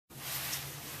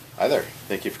Hi there.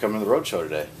 Thank you for coming to the roadshow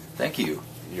today. Thank you.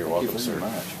 You're Thank welcome, you sir.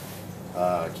 very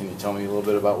much. Can you tell me a little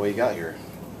bit about what you got here?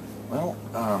 Well,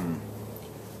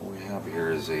 what we have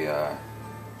here is a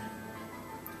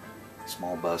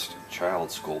small bust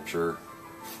child sculpture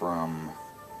from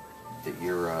the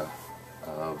era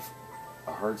of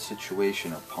a hard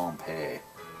situation of Pompeii.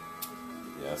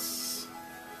 Yes.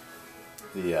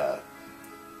 The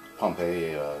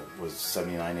Pompeii was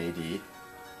 79 AD,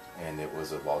 and it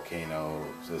was a volcano,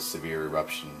 a severe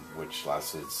eruption which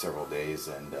lasted several days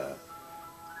and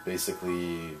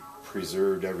basically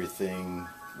preserved everything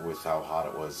with how hot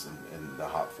it was and the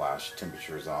hot flash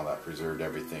temperatures and all that preserved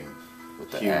everything.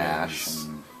 With the ash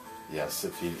and... Yes,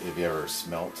 if you ever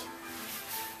smelt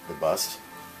the bust,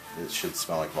 it should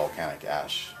smell like volcanic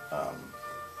ash.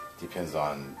 Depends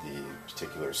on the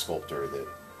particular sculptor that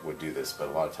would do this, but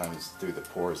a lot of times through the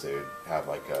pores they would have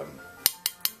like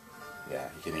yeah,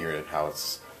 you can hear it how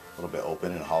it's a little bit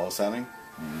open and hollow sounding.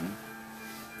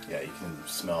 Mm-hmm. Yeah, you can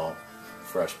smell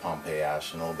fresh Pompeii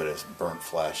ash and a little bit of burnt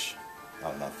flesh. I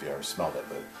don't know if you ever smelled it,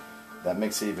 but that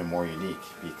makes it even more unique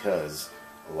because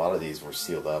a lot of these were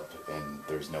sealed up and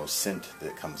there's no scent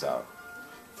that comes out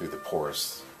through the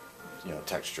porous,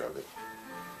 texture of it.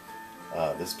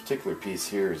 This particular piece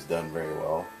here is done very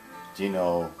well. Do you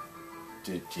know,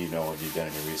 have you done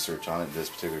any research on it, this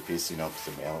particular piece? Do you know if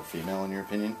it's a male or female in your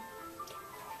opinion?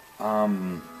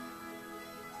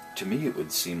 To me it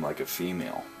would seem like a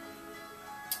female.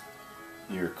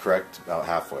 You're correct about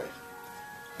halfway.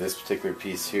 This particular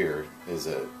piece here is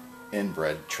a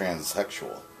inbred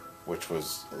transsexual, which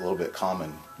was a little bit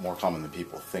more common than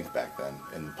people think back then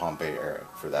in the Pompeii era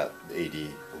for that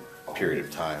AD period of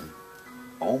time.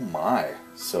 Oh my.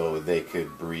 So they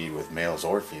could breed with males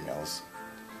or females.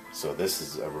 So this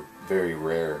is a very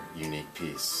rare, unique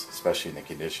piece, especially in the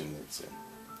condition it's in.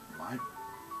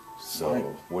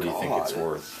 So what do you think it's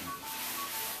worth?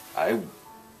 I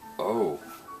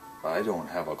don't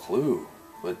have a clue,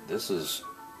 but this is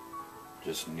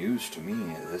just news to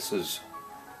me. This is...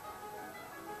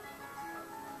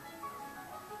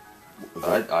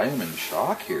 I am in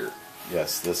shock here.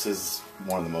 Yes, this is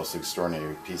one of the most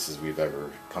extraordinary pieces we've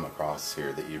ever come across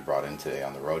here that you brought in today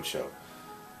on the roadshow.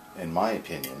 In my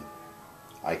opinion,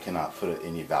 I cannot put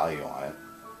any value on it.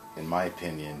 In my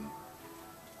opinion,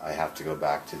 I have to go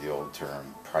back to the old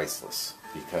term priceless,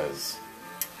 because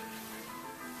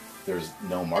there's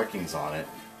no markings on it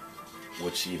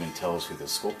which even tells who the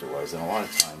sculptor was. And a lot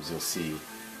of times you'll see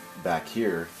back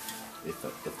here,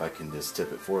 if I can just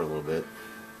tip it forward a little bit,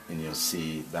 and you'll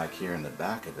see back here in the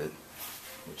back of it,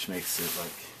 which makes it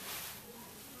like,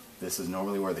 this is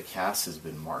normally where the cast has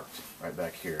been marked, right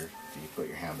back here. If you put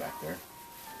your hand back there.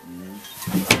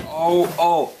 Mm-hmm.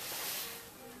 Oh.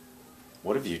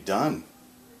 What have you done?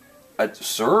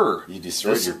 Sir, you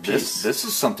destroyed your piece. This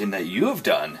is something that you have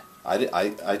done.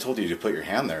 I told you to put your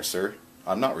hand there, sir.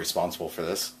 I'm not responsible for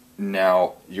this.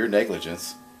 Now, your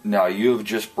negligence. Now you have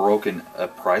just broken a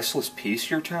priceless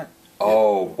piece you're trying...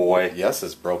 Oh boy. Yes,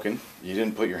 it's broken. You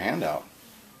didn't put your hand out.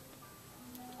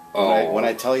 Oh. When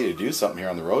I tell you to do something here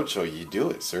on the roadshow, you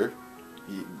do it, sir.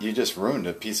 You just ruined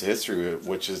a piece of history,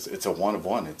 it's a one of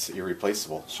one. It's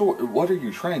irreplaceable. So what are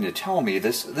you trying to tell me?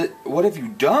 What have you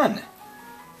done?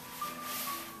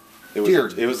 Dear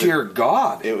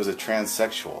God. It was a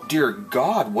transsexual. Dear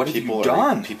God, what have you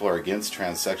done? People are against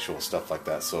transsexual stuff like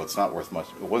that, so it's not worth much.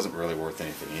 It wasn't really worth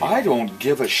anything either. I don't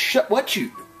give a shit what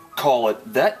you call it.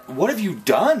 What have you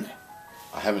done?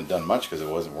 I haven't done much because it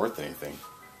wasn't worth anything.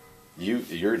 You're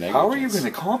negligence. How are you going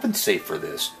to compensate for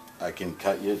this? I can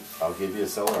cut you. I'll give you a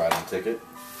seller item ticket,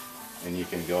 and you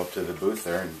can go up to the booth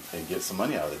there and get some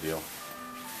money out of the deal.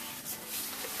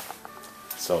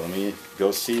 So let me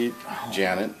go see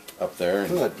Janet up there. And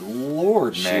good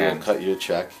Lord, man! She will cut you a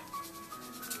check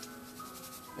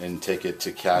and take it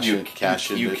to cash. You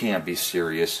can't be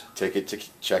serious. Take it to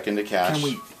check into cash.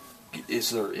 Can we?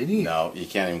 Is there any? No, you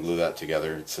can't even glue that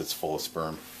together. It's full of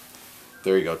sperm.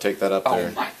 There you go. Take that up there.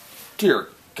 Oh my dear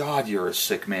God, you're a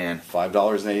sick man.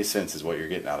 $5.80 is what you're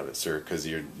getting out of it, sir, because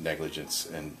of your negligence,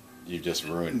 and you just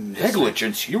ruined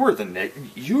negligence.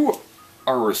 You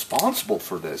are responsible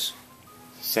for this.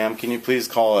 Sam, can you please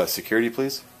call security,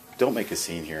 please? Don't make a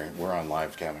scene here. We're on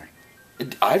live camera.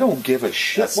 I don't give a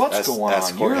shit what's going on.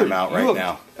 Escort him out right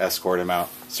now. Escort him out,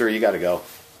 sir. You got to go.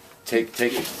 Take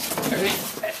it.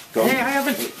 Go. Hey, I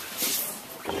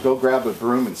haven't. Go grab a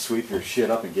broom and sweep your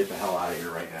shit up and get the hell out of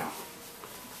here right now.